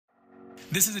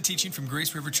This is a teaching from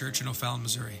Grace River Church in O'Fallon,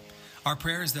 Missouri. Our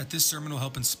prayer is that this sermon will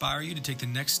help inspire you to take the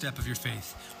next step of your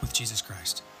faith with Jesus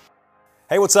Christ.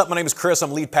 Hey, what's up? My name is Chris.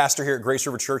 I'm lead pastor here at Grace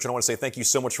River Church, and I want to say thank you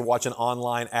so much for watching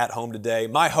online at home today.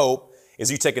 My hope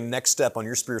is you take a next step on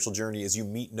your spiritual journey as you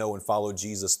meet, know, and follow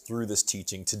Jesus through this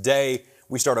teaching. Today,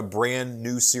 we start a brand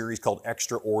new series called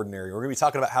Extraordinary. We're going to be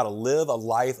talking about how to live a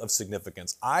life of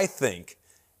significance. I think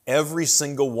every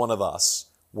single one of us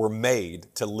were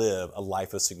made to live a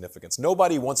life of significance.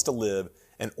 Nobody wants to live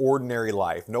an ordinary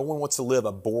life. No one wants to live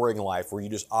a boring life where you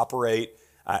just operate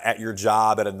at your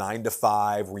job at a 9 to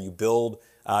 5, where you build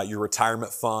your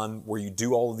retirement fund, where you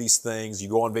do all of these things. You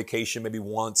go on vacation maybe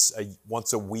once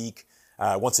a week,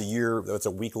 once a year. It's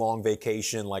a week-long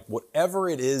vacation. Like whatever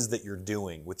it is that you're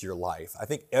doing with your life, I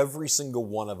think every single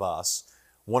one of us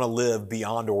want to live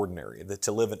beyond ordinary,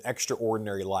 to live an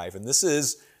extraordinary life. And this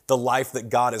is the life that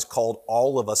God has called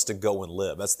all of us to go and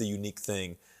live. That's the unique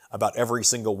thing about every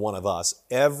single one of us.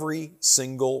 Every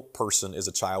single person is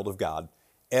a child of God.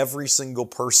 Every single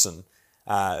person,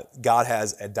 God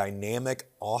has a dynamic,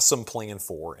 awesome plan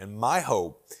for. And my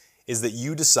hope is that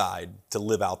you decide to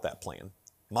live out that plan.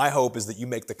 My hope is that you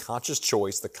make the conscious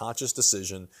choice, the conscious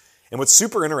decision. And what's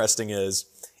super interesting is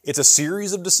it's a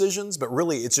series of decisions, but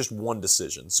really it's just one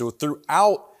decision. So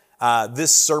throughout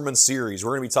this sermon series,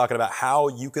 we're going to be talking about how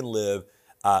you can live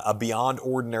a beyond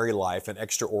ordinary life, an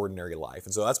extraordinary life.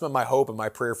 And so that's been my hope and my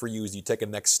prayer for you as you take a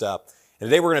next step. And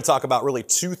today we're going to talk about really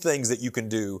two things that you can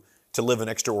do to live an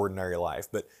extraordinary life.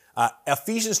 But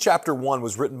Ephesians chapter 1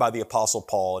 was written by the Apostle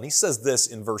Paul, and he says this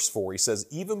in verse 4. He says,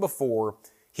 even before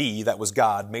he, that was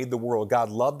God, made the world,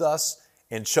 God loved us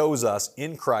and chose us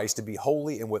in Christ to be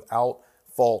holy and without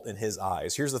fault in his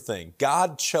eyes. Here's the thing.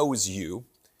 God chose you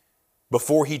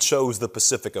before he chose the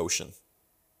Pacific Ocean,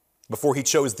 before he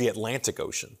chose the Atlantic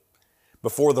Ocean,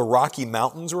 before the Rocky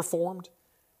Mountains were formed,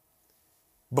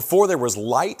 before there was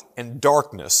light and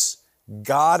darkness,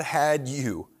 God had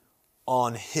you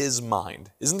on his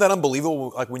mind. Isn't that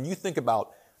unbelievable? Like when you think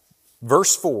about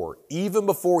verse 4, even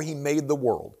before he made the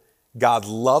world, God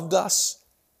loved us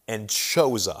and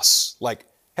chose us. Like,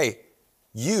 hey,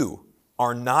 you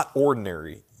are not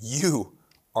ordinary. You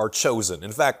are chosen.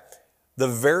 In fact, the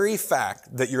very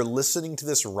fact that you're listening to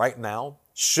this right now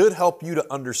should help you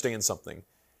to understand something,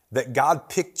 that God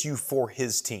picked you for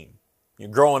his team.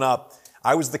 Growing up,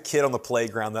 I was the kid on the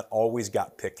playground that always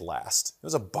got picked last. It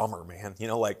was a bummer, man.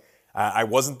 I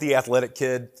wasn't the athletic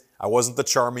kid. I wasn't the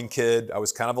charming kid. I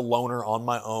was kind of a loner on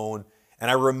my own.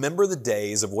 And I remember the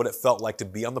days of what it felt like to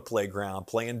be on the playground,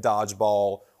 playing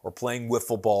dodgeball or playing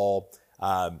wiffle ball,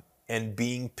 and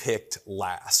being picked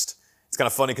last. It's kind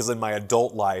of funny because in my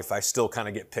adult life, I still kind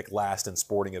of get picked last in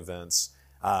sporting events.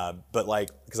 But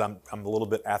because I'm a little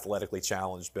bit athletically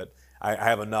challenged, but I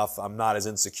have enough. I'm not as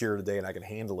insecure today and I can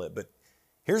handle it. But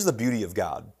here's the beauty of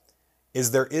God,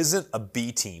 is there isn't a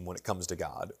B team when it comes to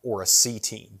God or a C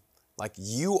team. Like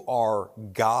you are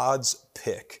God's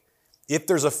pick. If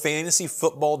there's a fantasy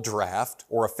football draft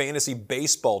or a fantasy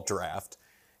baseball draft,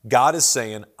 God is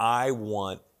saying, I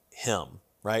want him,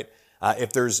 right?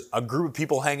 If there's a group of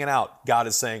people hanging out, God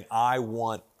is saying, I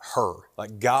want her.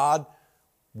 Like God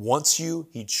wants you,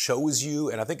 he chose you,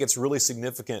 and I think it's really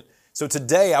significant. So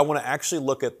today I want to actually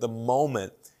look at the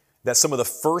moment that some of the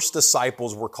first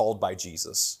disciples were called by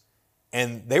Jesus.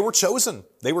 And they were chosen.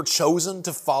 They were chosen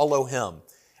to follow him.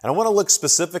 And I want to look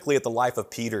specifically at the life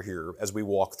of Peter here as we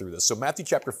walk through this. So Matthew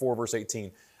chapter 4, verse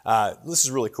 18. This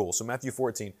is really cool. So Matthew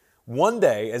 14. One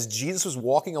day, as Jesus was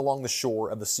walking along the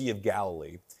shore of the Sea of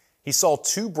Galilee, he saw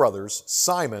two brothers,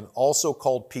 Simon, also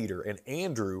called Peter, and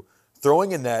Andrew,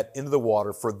 throwing a net into the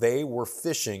water, for they were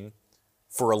fishing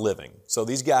for a living. So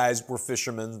these guys were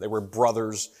fishermen. They were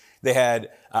brothers. They had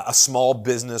a small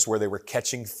business where they were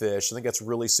catching fish. I think that's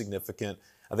really significant.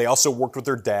 They also worked with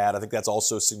their dad. I think that's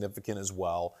also significant as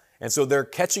well. And so they're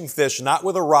catching fish, not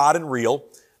with a rod and reel,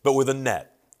 but with a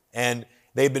net. And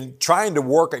they've been trying to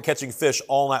work at catching fish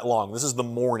all night long. This is the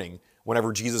morning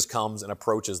whenever Jesus comes and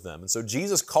approaches them. And so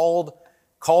Jesus called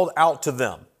out to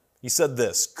them. He said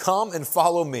this, come and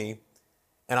follow me,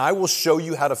 and I will show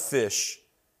you how to fish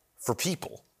for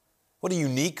people. What a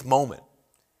unique moment.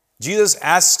 Jesus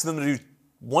asks them to do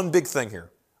one big thing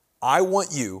here. I want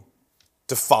you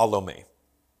to follow me.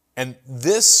 And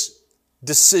this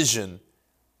decision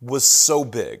was so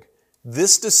big.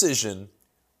 This decision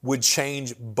would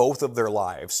change both of their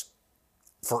lives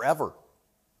forever.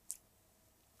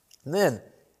 And then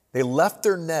they left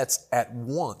their nets at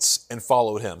once and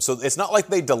followed him. So it's not like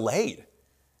they delayed.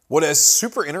 What is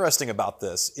super interesting about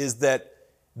this is that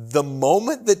the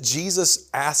moment that Jesus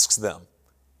asks them,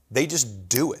 they just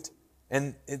do it.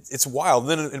 And it's wild.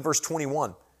 Then in verse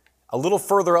 21, A little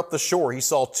further up the shore, he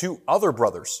saw two other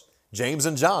brothers, James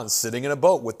and John, sitting in a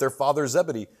boat with their father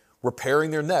Zebedee,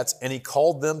 repairing their nets, and he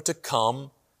called them to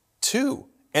come too.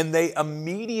 And they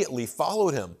immediately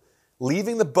followed him,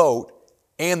 leaving the boat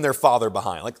and their father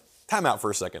behind. Like, time out for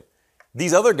a second.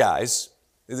 These other guys,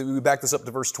 we back this up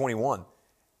to verse 21.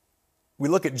 We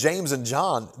look at James and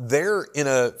John, they're in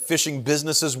a fishing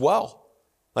business as well.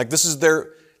 Like, this is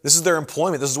their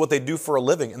employment. This is what they do for a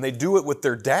living. And they do it with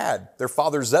their dad, their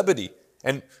father Zebedee.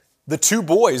 And the two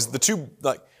boys, the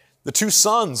two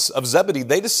sons of Zebedee,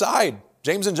 they decide,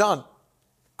 James and John,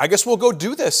 I guess we'll go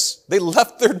do this. They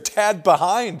left their dad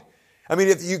behind. I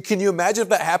mean, can you imagine if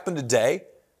that happened today?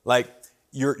 Like,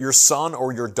 your son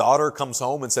or your daughter comes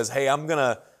home and says, hey, I'm going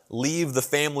to leave the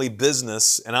family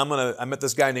business and I met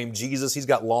this guy named Jesus. He's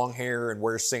got long hair and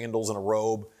wears sandals and a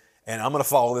robe. And I'm going to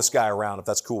follow this guy around if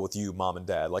that's cool with you, mom and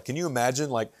dad. Like, can you imagine?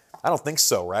 Like, I don't think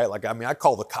so, right? Like, I mean, I'd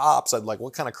call the cops. I'd like,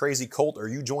 what kind of crazy cult are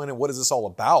you joining? What is this all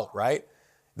about, right?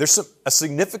 There's a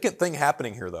significant thing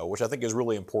happening here, though, which I think is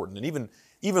really important. And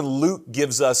even Luke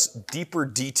gives us deeper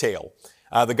detail.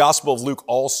 The Gospel of Luke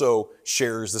also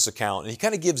shares this account, and he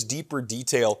kind of gives deeper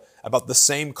detail about the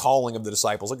same calling of the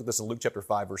disciples. Look at this in Luke chapter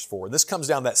 5, verse 4. And this comes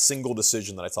down to that single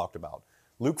decision that I talked about.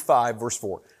 Luke 5, verse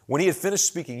 4. When he had finished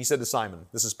speaking, he said to Simon,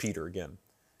 this is Peter again,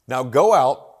 now go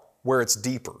out where it's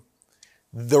deeper.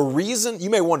 The reason, you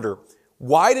may wonder,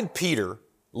 why did Peter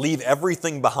leave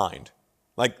everything behind?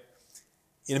 Like,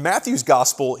 in Matthew's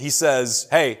gospel, he says,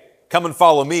 hey, come and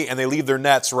follow me, and they leave their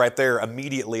nets right there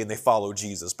immediately and they follow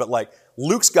Jesus. But like,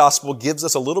 Luke's gospel gives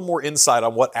us a little more insight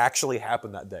on what actually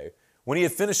happened that day. When he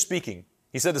had finished speaking,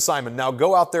 he said to Simon, now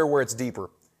go out there where it's deeper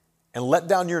and let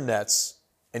down your nets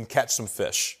and catch some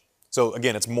fish. So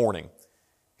again, it's morning.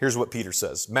 Here's what Peter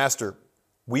says. Master,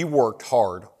 we worked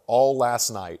hard all last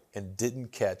night and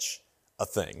didn't catch a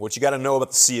thing. What you got to know about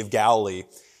the Sea of Galilee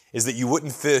is that you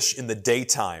wouldn't fish in the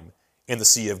daytime in the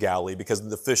Sea of Galilee because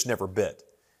the fish never bit.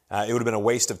 It would have been a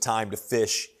waste of time to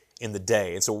fish in the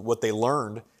day. And so what they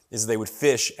learned is they would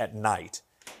fish at night.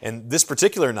 And this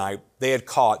particular night, they had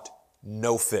caught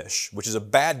no fish, which is a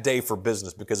bad day for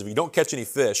business because if you don't catch any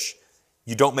fish,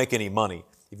 you don't make any money.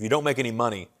 If you don't make any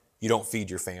money, you don't feed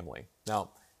your family.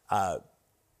 Now,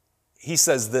 he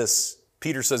says this,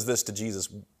 Peter says this to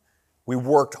Jesus, we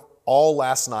worked all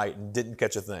last night and didn't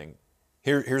catch a thing.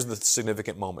 Here's the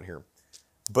significant moment here.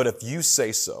 But if you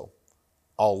say so,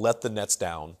 I'll let the nets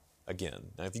down again.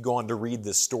 Now, if you go on to read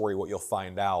this story, what you'll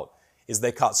find out is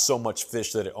they caught so much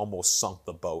fish that it almost sunk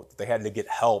the boat. They had to get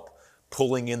help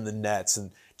pulling in the nets.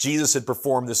 And Jesus had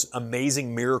performed this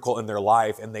amazing miracle in their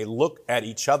life. And they look at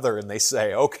each other and they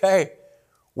say, okay,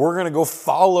 we're going to go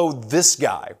follow this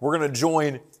guy. We're going to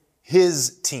join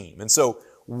his team. And so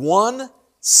one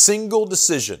single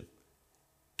decision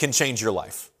can change your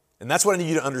life. And that's what I need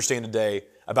you to understand today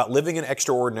about living an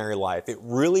extraordinary life. It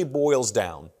really boils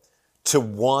down to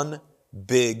one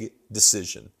big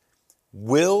decision.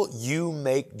 Will you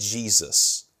make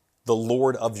Jesus the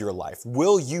Lord of your life?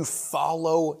 Will you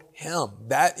follow him?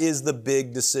 That is the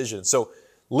big decision. So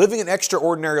living an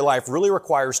extraordinary life really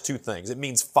requires two things. It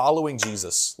means following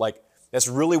Jesus. Like, that's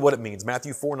really what it means.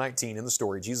 Matthew 4:19 in the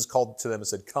story, Jesus called to them and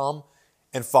said, come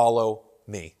and follow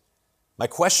me. My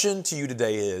question to you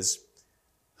today is,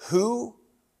 who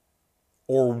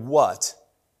or what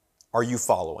are you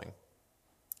following?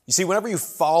 You see, whenever you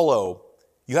follow,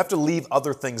 you have to leave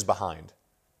other things behind.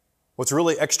 What's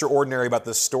really extraordinary about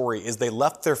this story is they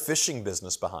left their fishing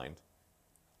business behind.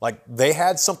 Like, they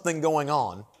had something going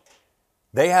on.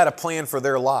 They had a plan for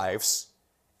their lives,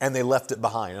 and they left it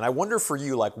behind. And I wonder for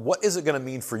you, like, what is it going to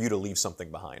mean for you to leave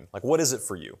something behind? Like, what is it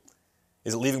for you?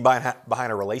 Is it leaving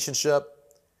behind a relationship?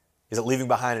 Is it leaving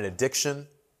behind an addiction?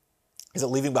 Is it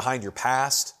leaving behind your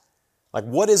past? Like,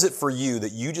 what is it for you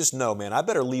that you just know, man, I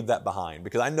better leave that behind?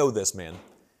 Because I know this, man.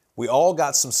 We all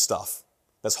got some stuff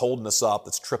that's holding us up,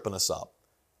 that's tripping us up.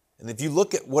 And if you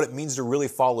look at what it means to really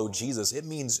follow Jesus, it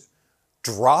means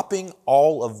dropping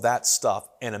all of that stuff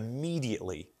and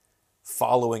immediately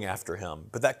following after him.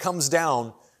 But that comes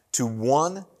down to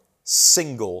one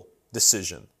single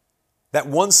decision. That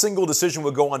one single decision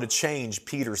would go on to change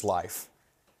Peter's life.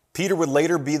 Peter would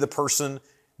later be the person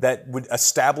that would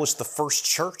establish the first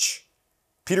church.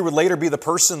 Peter would later be the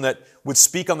person that would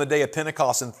speak on the day of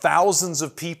Pentecost, and thousands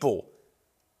of people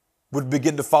would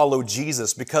begin to follow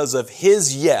Jesus because of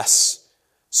his yes.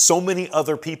 So many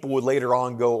other people would later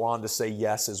on go on to say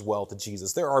yes as well to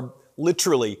Jesus. There are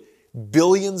literally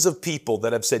billions of people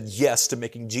that have said yes to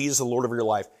making Jesus the Lord of your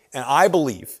life. And I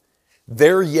believe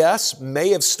their yes may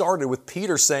have started with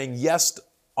Peter saying, yes,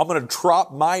 I'm going to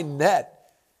drop my net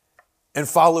and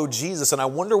follow Jesus. And I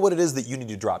wonder what it is that you need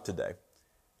to drop today.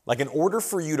 Like in order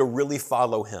for you to really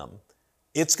follow him,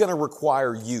 it's going to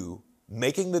require you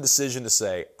making the decision to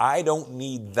say, I don't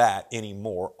need that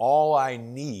anymore. All I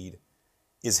need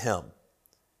is him.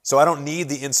 So I don't need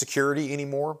the insecurity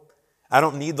anymore. I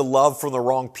don't need the love from the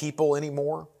wrong people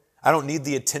anymore. I don't need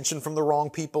the attention from the wrong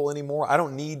people anymore. I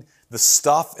don't need the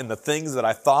stuff and the things that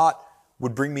I thought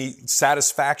would bring me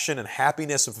satisfaction and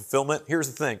happiness and fulfillment. Here's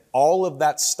the thing, all of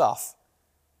that stuff,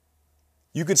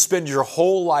 you could spend your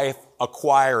whole life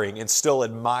acquiring and still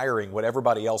admiring what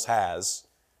everybody else has.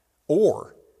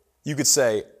 Or you could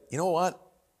say, you know what?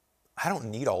 I don't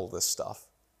need all of this stuff.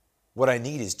 What I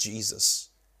need is Jesus.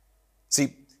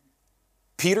 See,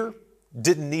 Peter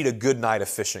didn't need a good night of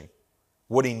fishing.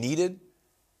 What he needed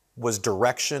was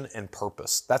direction and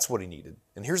purpose. That's what he needed.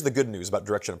 And here's the good news about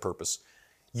direction and purpose.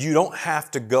 You don't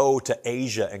have to go to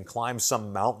Asia and climb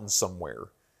some mountain somewhere,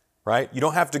 right? You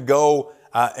don't have to go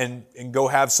and go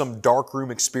have some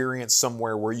darkroom experience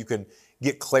somewhere where you can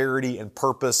get clarity and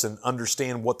purpose and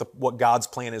understand what God's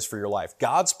plan is for your life.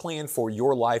 God's plan for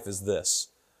your life is this: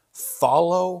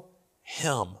 follow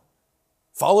him.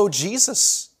 Follow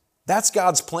Jesus. That's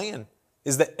God's plan,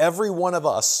 is that every one of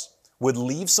us would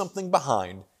leave something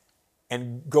behind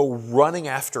and go running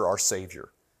after our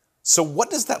Savior. So what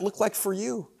does that look like for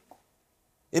you?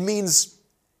 It means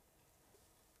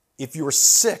if you're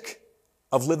sick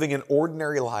of living an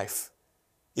ordinary life,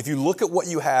 if you look at what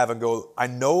you have and go, I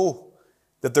know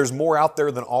that there's more out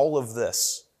there than all of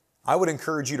this, I would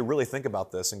encourage you to really think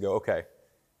about this and go, okay,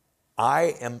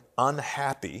 I am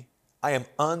unhappy, I am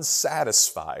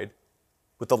unsatisfied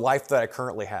with the life that I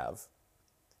currently have.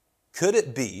 Could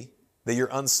it be that you're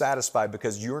unsatisfied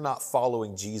because you're not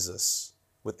following Jesus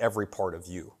with every part of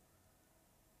you?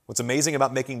 What's amazing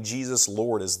about making Jesus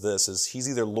Lord is this, is he's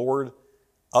either Lord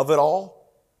of it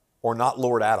all or not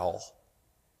Lord at all.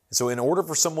 And so in order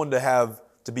for someone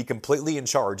to be completely in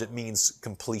charge, it means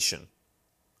completion.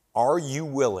 Are you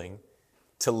willing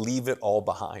to leave it all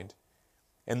behind?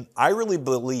 And I really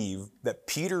believe that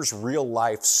Peter's real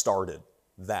life started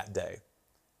that day.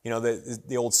 You know,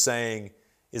 the old saying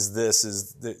is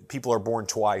that people are born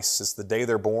twice. It's the day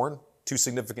they're born. Two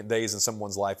significant days in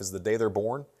someone's life is the day they're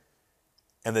born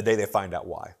and the day they find out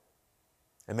why.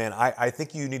 And man, I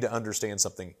think you need to understand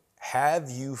something. Have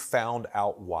you found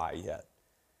out why yet?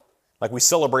 Like we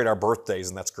celebrate our birthdays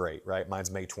and that's great, right?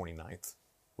 Mine's May 29th.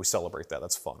 We celebrate that.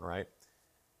 That's fun, right?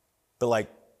 But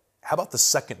like, how about the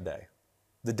second day?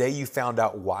 The day you found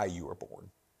out why you were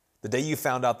born. The day you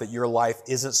found out that your life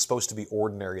isn't supposed to be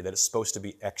ordinary, that it's supposed to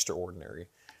be extraordinary.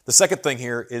 The second thing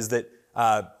here is that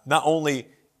not only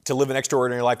to live an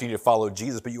extraordinary life, you need to follow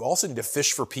Jesus, but you also need to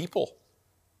fish for people.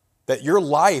 That your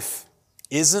life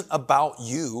isn't about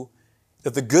you,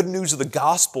 that the good news of the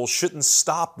gospel shouldn't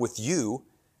stop with you,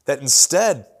 that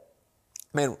instead,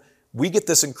 man, we get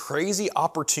this crazy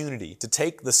opportunity to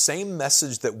take the same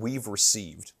message that we've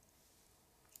received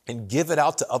and give it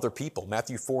out to other people.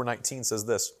 Matthew 4:19 says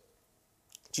this.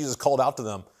 Jesus called out to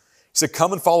them. He said,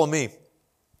 come and follow me.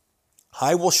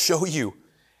 I will show you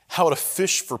how to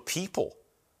fish for people.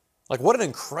 Like what an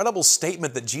incredible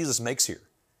statement that Jesus makes here.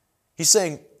 He's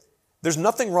saying, there's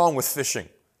nothing wrong with fishing,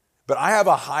 but I have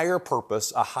a higher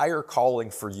purpose, a higher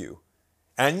calling for you.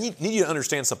 And I need you to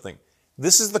understand something.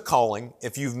 This is the calling.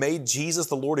 If you've made Jesus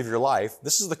the Lord of your life,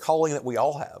 this is the calling that we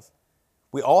all have.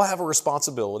 We all have a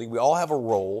responsibility. We all have a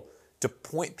role to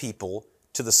point people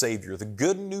to the Savior. The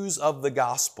good news of the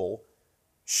gospel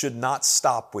should not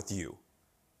stop with you.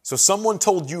 So someone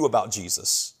told you about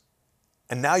Jesus,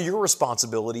 and now your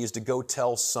responsibility is to go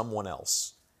tell someone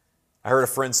else. I heard a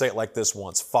friend say it like this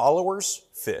once: followers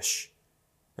fish.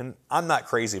 And I'm not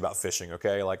crazy about fishing,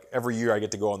 okay? Like every year I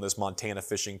get to go on this Montana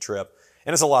fishing trip,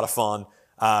 and it's a lot of fun.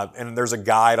 And there's a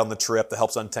guide on the trip that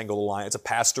helps untangle the line. It's a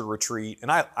pastor retreat.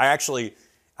 And I actually,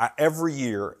 every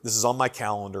year, this is on my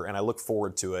calendar, and I look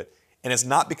forward to it. And it's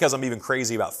not because I'm even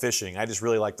crazy about fishing. I just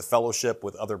really like the fellowship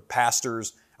with other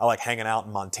pastors. I like hanging out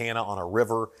in Montana on a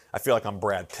river. I feel like I'm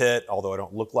Brad Pitt, although I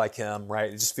don't look like him, right?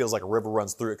 It just feels like a river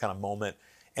runs through it kind of moment.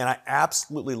 And I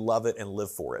absolutely love it and live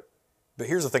for it. But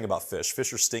here's the thing about fish.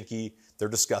 Fish are stinky. They're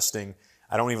disgusting.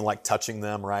 I don't even like touching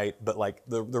them, right? But like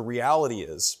the reality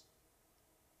is,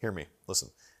 hear me, listen.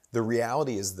 The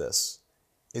reality is this,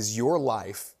 is your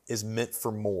life is meant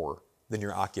for more than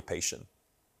your occupation.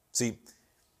 See,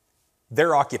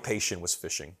 their occupation was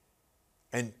fishing.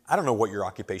 And I don't know what your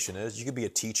occupation is. You could be a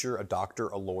teacher, a doctor,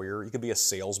 a lawyer. You could be a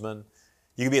salesman.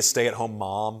 You could be a stay-at-home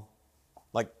mom.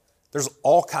 Like, there's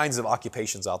all kinds of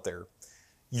occupations out there.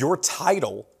 Your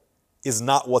title is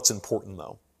not what's important,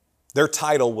 though. Their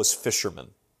title was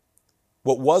fisherman.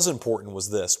 What was important was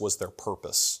this, was their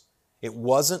purpose. It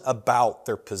wasn't about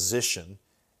their position.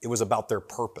 It was about their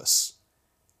purpose.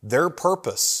 Their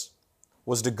purpose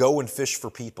was to go and fish for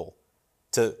people,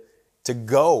 to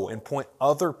go and point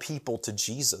other people to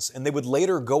Jesus. And they would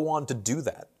later go on to do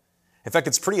that. In fact,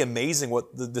 it's pretty amazing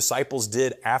what the disciples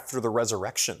did after the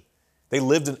resurrection. They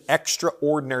lived an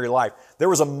extraordinary life. There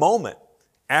was a moment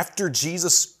after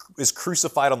Jesus is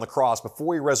crucified on the cross,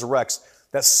 before he resurrects,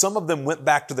 that some of them went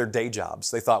back to their day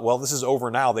jobs. They thought, well, this is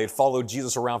over now. They had followed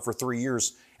Jesus around for 3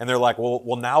 years, and they're like,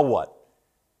 well, now what?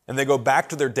 And they go back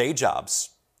to their day jobs.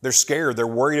 They're scared. They're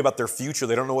worried about their future.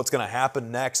 They don't know what's going to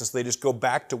happen next. And so they just go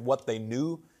back to what they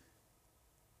knew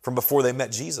from before they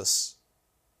met Jesus,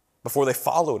 before they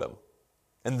followed him.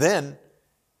 And then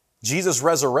Jesus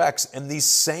resurrects, and these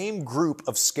same group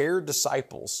of scared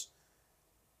disciples,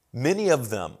 many of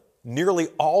them, nearly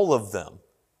all of them,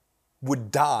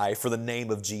 would die for the name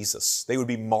of Jesus. They would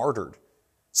be martyred.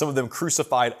 Some of them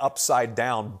crucified upside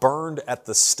down, burned at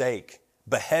the stake,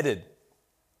 beheaded,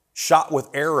 shot with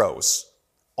arrows,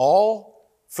 all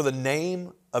for the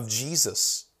name of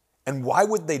Jesus. And why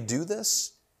would they do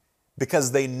this?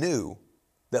 Because they knew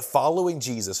that following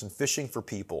Jesus and fishing for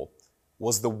people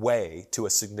was the way to a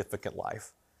significant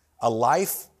life. A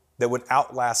life that would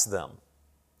outlast them.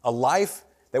 A life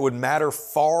that would matter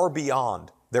far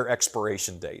beyond their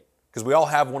expiration date. Because we all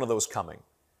have one of those coming.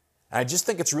 And I just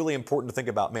think it's really important to think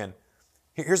about, man,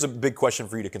 here's a big question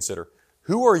for you to consider.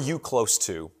 Who are you close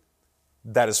to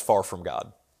that is far from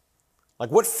God? Like,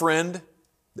 what friend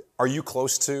are you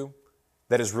close to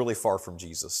that is really far from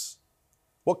Jesus?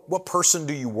 What person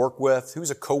do you work with?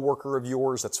 Who's a coworker of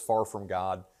yours that's far from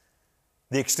God?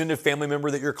 The extended family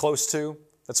member that you're close to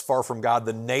that's far from God?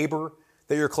 The neighbor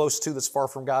that you're close to that's far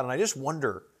from God? And I just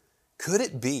wonder, could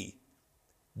it be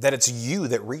that it's you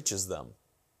that reaches them?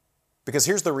 Because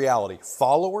here's the reality.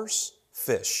 Followers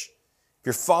fish. If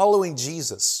you're following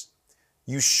Jesus,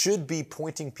 you should be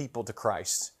pointing people to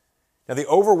Christ. Now, the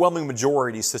overwhelming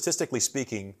majority, statistically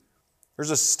speaking, there's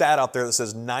a stat out there that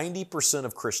says 90%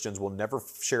 of Christians will never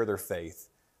share their faith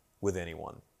with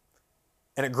anyone.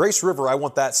 And at Grace River, I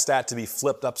want that stat to be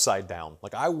flipped upside down.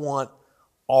 Like, I want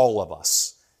all of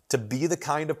us to be the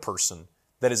kind of person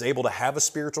that is able to have a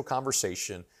spiritual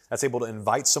conversation, that's able to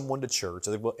invite someone to church,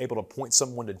 that's able to point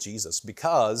someone to Jesus.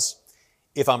 Because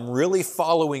if I'm really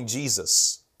following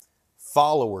Jesus,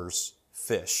 followers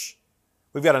fish.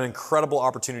 We've got an incredible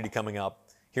opportunity coming up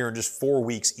here in just 4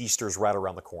 weeks. Easter's right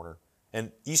around the corner.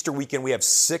 And Easter weekend, we have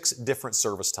 6 different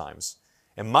service times.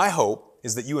 And my hope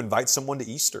is that you invite someone to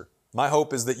Easter. My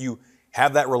hope is that you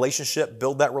have that relationship,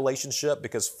 build that relationship,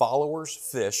 because followers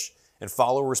fish and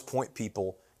followers point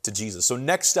people to Jesus. So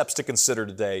next steps to consider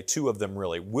today, 2 of them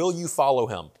really. Will you follow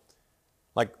him?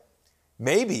 Like,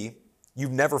 maybe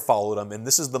you've never followed him and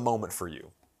this is the moment for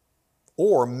you.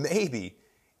 Or maybe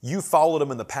you followed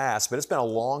him in the past, but it's been a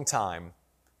long time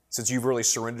since you've really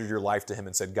surrendered your life to him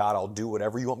and said, God, I'll do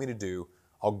whatever you want me to do.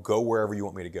 I'll go wherever you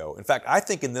want me to go. In fact, I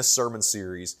think in this sermon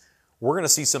series, we're going to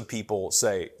see some people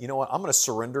say, you know what, I'm going to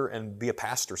surrender and be a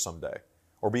pastor someday,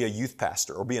 or be a youth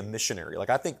pastor, or be a missionary.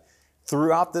 Like, I think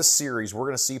throughout this series, we're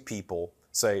going to see people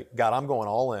say, God, I'm going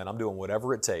all in. I'm doing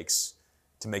whatever it takes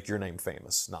to make your name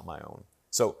famous, not my own.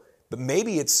 So, but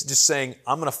maybe it's just saying,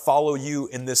 I'm going to follow you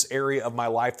in this area of my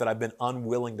life that I've been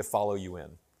unwilling to follow you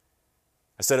in.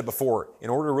 I said it before, in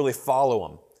order to really follow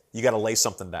them, you got to lay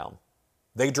something down.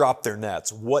 They dropped their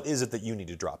nets. What is it that you need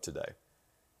to drop today?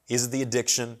 Is it the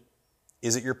addiction?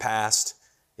 Is it your past?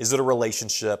 Is it a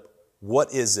relationship?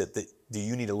 What is it that do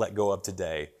you need to let go of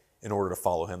today in order to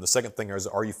follow him? The second thing is,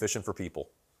 are you fishing for people?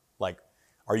 Like,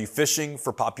 are you fishing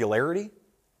for popularity?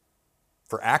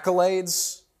 For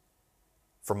accolades?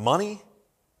 For money?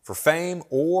 For fame?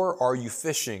 Or are you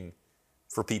fishing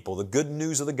for people? The good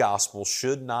news of the gospel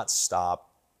should not stop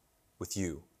with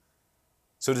you.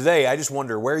 So today, I just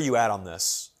wonder, where are you at on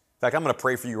this? In fact, I'm going to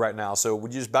pray for you right now. So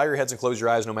would you just bow your heads and close your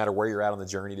eyes no matter where you're at on the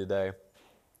journey today?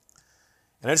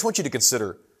 And I just want you to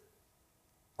consider,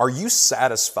 are you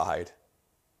satisfied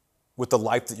with the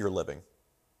life that you're living?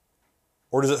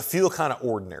 Or does it feel kind of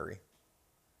ordinary?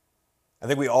 I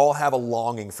think we all have a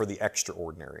longing for the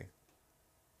extraordinary.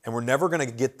 And we're never going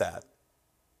to get that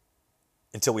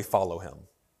until we follow him.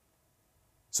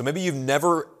 So maybe you've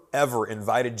never, ever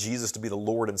invited Jesus to be the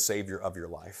Lord and Savior of your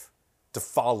life, to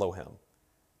follow him,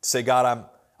 to say, God,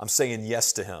 I'm saying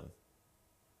yes to him.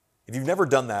 If you've never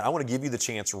done that, I want to give you the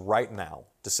chance right now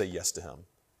to say yes to him.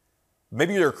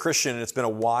 Maybe you're a Christian and it's been a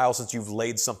while since you've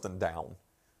laid something down.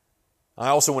 I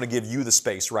also want to give you the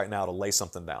space right now to lay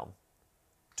something down,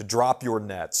 to drop your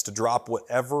nets, to drop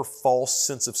whatever false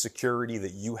sense of security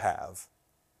that you have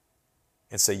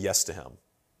and say yes to him.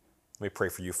 Let me pray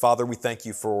for you. Father, we thank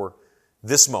you for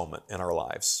this moment in our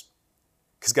lives.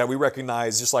 Because God, we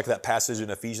recognize, just like that passage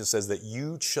in Ephesians says, that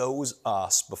you chose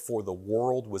us before the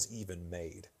world was even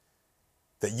made.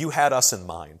 That you had us in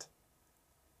mind.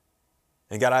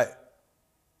 And God,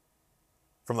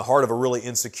 from the heart of a really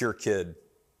insecure kid,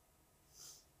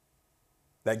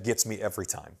 that gets me every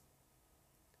time.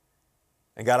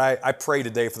 And God, I pray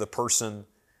today for the person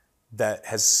that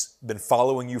has been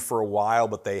following you for a while,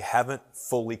 but they haven't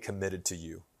fully committed to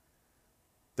you.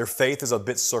 Their faith is a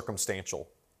bit circumstantial,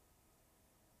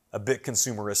 a bit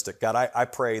consumeristic. God, I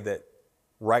pray that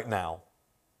right now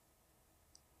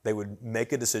they would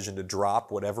make a decision to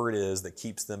drop whatever it is that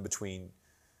keeps them between,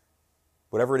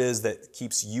 whatever it is that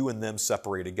keeps you and them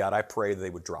separated. God, I pray that they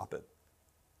would drop it.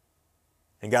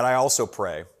 And God, I also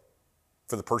pray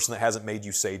for the person that hasn't made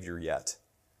you Savior yet.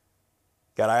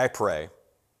 God, I pray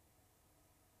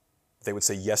they would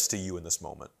say yes to you in this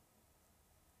moment.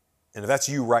 And if that's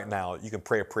you right now, you can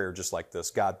pray a prayer just like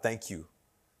this. God, thank you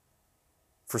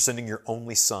for sending your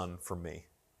only Son for me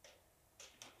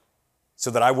so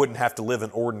that I wouldn't have to live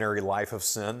an ordinary life of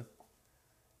sin,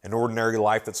 an ordinary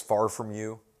life that's far from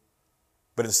you,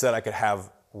 but instead I could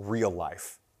have real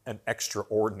life, an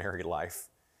extraordinary life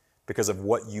because of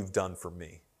what you've done for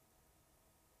me.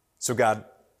 So God,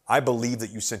 I believe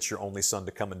that you sent your only Son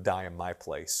to come and die in my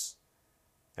place.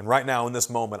 And right now in this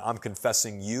moment, I'm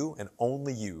confessing you and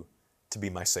only you to be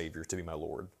my Savior, to be my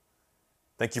Lord.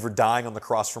 Thank you for dying on the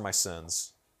cross for my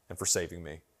sins and for saving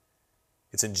me.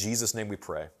 It's in Jesus' name we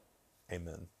pray.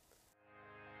 Amen.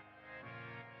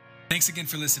 Thanks again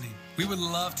for listening. We would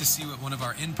love to see you at one of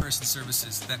our in-person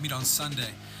services that meet on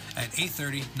Sunday at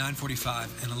 8:30,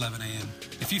 9:45, and 11 a.m.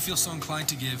 If you feel so inclined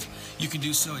to give, you can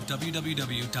do so at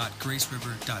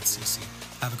www.graceriver.cc.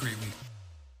 Have a great week.